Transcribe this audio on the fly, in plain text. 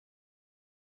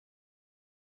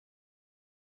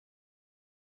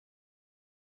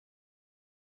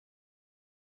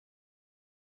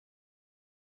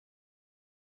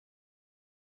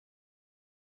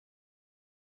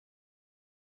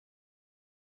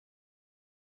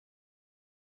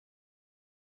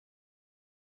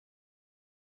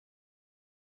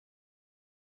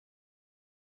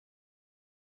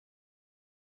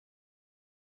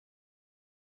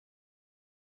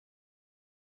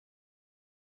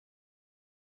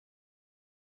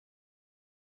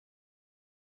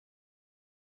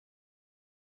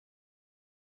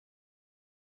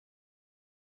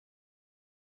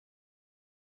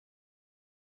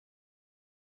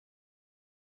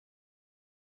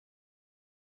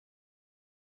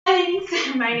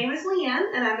Thanks. My name is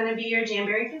Leanne, and I'm going to be your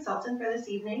Jamberry consultant for this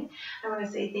evening. I want to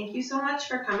say thank you so much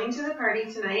for coming to the party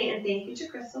tonight, and thank you to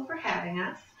Crystal for having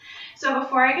us. So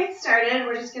before I get started,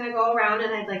 we're just going to go around,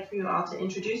 and I'd like for you all to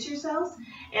introduce yourselves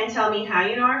and tell me how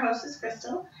you know our host is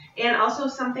Crystal, and also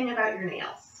something about your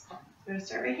nails. You want to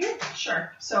start right here?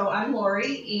 Sure. So I'm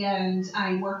Lori, and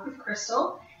I work with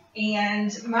Crystal.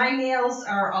 And my nails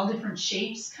are all different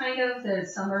shapes, kind of.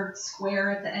 Some are square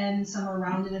at the end, some are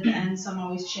rounded at the end, so I'm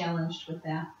always challenged with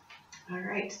that. All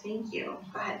right, thank you.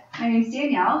 Go ahead. My name's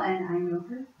Danielle, and I'm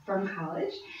over from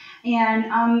college. And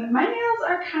my nails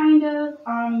are kind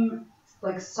of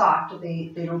like soft.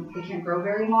 They can't grow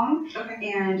very long.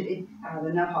 Okay. And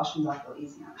the nail polish comes off real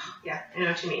easy on them. Yeah, I know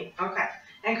what you mean. Okay.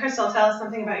 And Crystal, tell us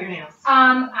something about your nails.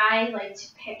 I like to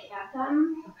pick at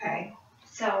them. Okay.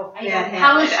 So I Yeah, don't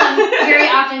polish them very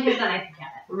often because then I pick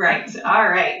at it. Right. All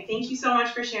right. Thank you so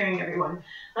much for sharing, everyone.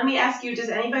 Let me ask you,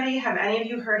 have any of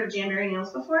you heard of Jamberry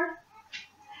nails before?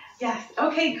 Yes.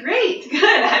 Okay, great. Good.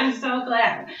 I'm so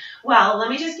glad. Well, let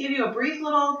me just give you a brief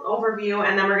little overview,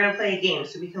 and then we're going to play a game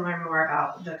so we can learn more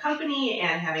about the company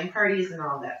and having parties and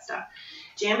all of that stuff.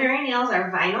 Jamberry nails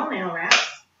are vinyl nail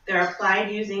wraps. They're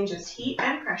applied using just heat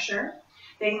and pressure.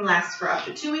 They can last for up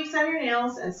to 2 weeks on your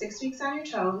nails and 6 weeks on your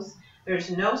toes.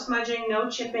 There's no smudging, no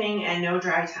chipping, and no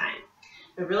dry time.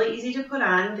 They're really easy to put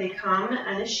on. They come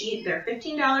on a sheet. They're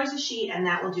 $15 a sheet, and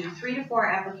that will do 3 to 4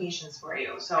 applications for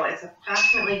you. So it's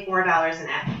approximately $4 an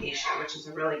application, which is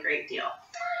a really great deal.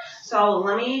 So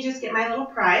let me just get my little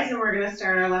prize, and we're going to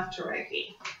start our left to right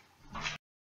beat.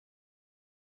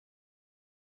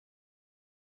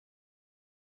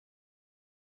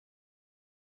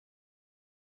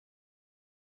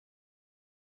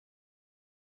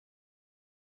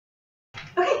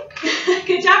 Okay,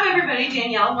 good job everybody.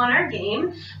 Danielle won our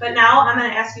game, but now I'm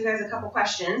going to ask you guys a couple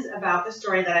questions about the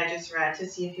story that I just read to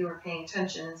see if you were paying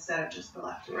attention instead of just the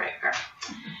left and right part.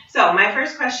 So my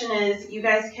first question is, you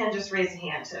guys can just raise a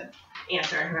hand to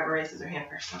answer. Whoever raises their hand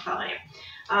first, I'll call on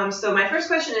you. So my first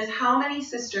question is, how many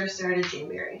sisters started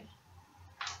Jamberry?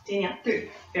 Danielle? 3.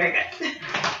 Very good.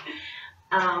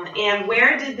 And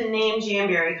where did the name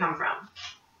Jamberry come from?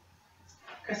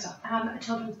 Crystal? A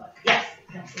children's book. Yes.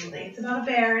 Absolutely. It's about a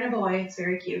bear and a boy. It's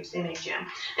very cute. They make jam.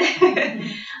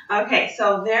 Okay,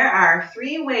 so there are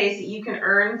 3 ways that you can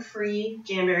earn free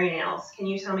Jamberry nails. Can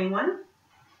you tell me one?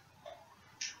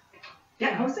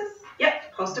 Yeah, hostess?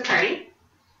 Yep, host a party.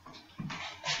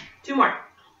 2 more.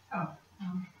 Go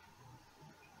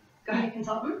ahead. Be a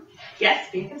consultant?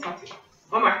 Yes, be a consultant.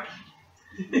 1 more.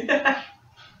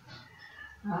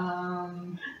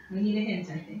 We need a hint,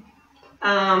 I think.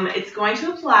 It's going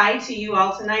to apply to you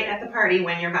all tonight at the party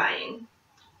when you're buying.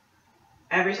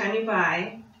 Every time you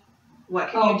buy,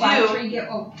 what can you do? Buy 3, get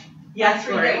one. Yes,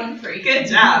 buy 3, get 1 free. Good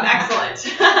job.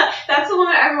 Excellent. That's the one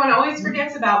that everyone always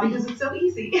forgets about because it's so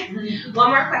easy. 1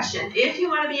 more question. If you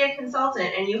want to be a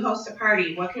consultant and you host a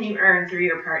party, what can you earn through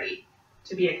your party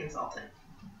to be a consultant?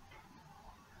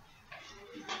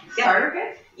 Starter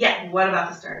kit? Yeah. What about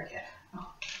the starter kit?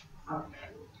 Oh.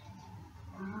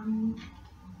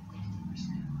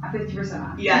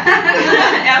 50% off. Yeah,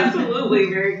 absolutely.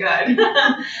 Very good.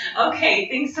 Okay,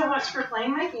 thanks so much for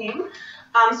playing my game.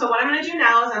 So what I'm going to do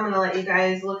now is I'm going to let you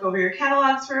guys look over your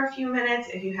catalogs for a few minutes.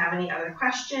 If you have any other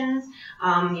questions,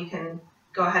 you can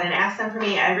go ahead and ask them for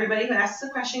me. Everybody who asks a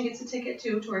question gets a ticket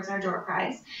too towards our door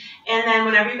prize. And then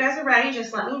whenever you guys are ready,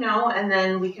 just let me know, and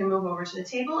then we can move over to the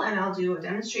table and I'll do a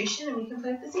demonstration and we can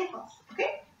play with the samples.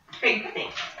 Okay? Great.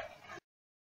 Thanks.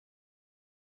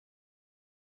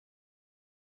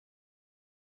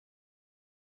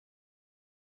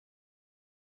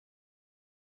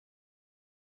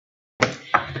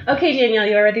 Okay, Danielle,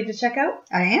 you are ready to check out?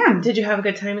 I am. Did you have a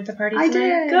good time at the party I tonight?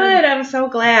 did. Good, I'm so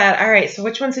glad. All right, so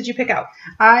which ones did you pick out?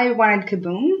 I wanted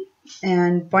Kaboom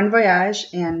and Bon Voyage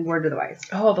and Word of the Wise.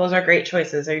 Oh, those are great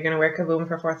choices. Are you going to wear Kaboom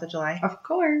for 4th of July? Of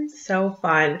course. So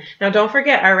fun. Now, don't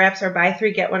forget, our wraps are buy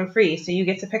 3, get 1 free, so you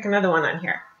get to pick another one on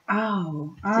here.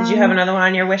 Oh. Did you have another one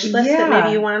on your wish list that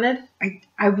maybe you wanted?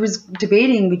 I was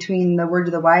debating between the Word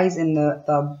of the Wise and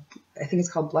the I think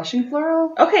it's called Blushing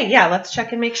Floral. Okay, yeah, let's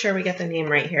check and make sure we get the name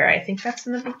right here. I think that's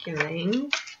in the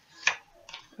beginning.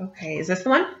 Okay, is this the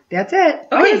one? That's it. Okay.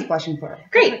 Oh, it is Blushing Floral.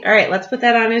 Great. All right, let's put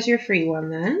that on as your free one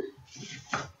then.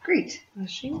 Great.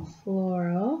 Blushing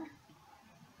Floral.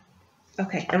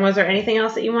 Okay, and was there anything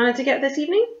else that you wanted to get this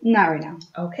evening? Not right now.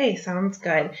 Okay, sounds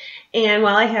good. And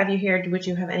while I have you here, would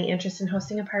you have any interest in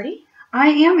hosting a party? I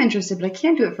am interested, but I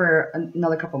can't do it for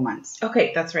another couple months.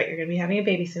 Okay, that's right. You're going to be having a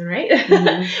baby soon, right?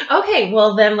 Mm-hmm. Okay,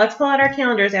 well then let's pull out our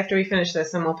calendars after we finish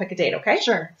this and we'll pick a date, okay?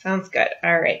 Sure. Sounds good.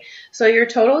 All right. So your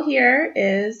total here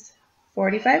is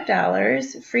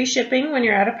 $45. Free shipping when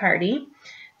you're at a party.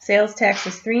 Sales tax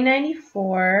is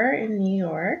 $3.94 in New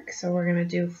York, so we're gonna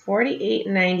do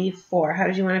 $48.94. How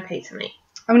did you want to pay tonight?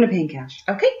 I'm gonna pay in cash.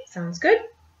 Okay, sounds good.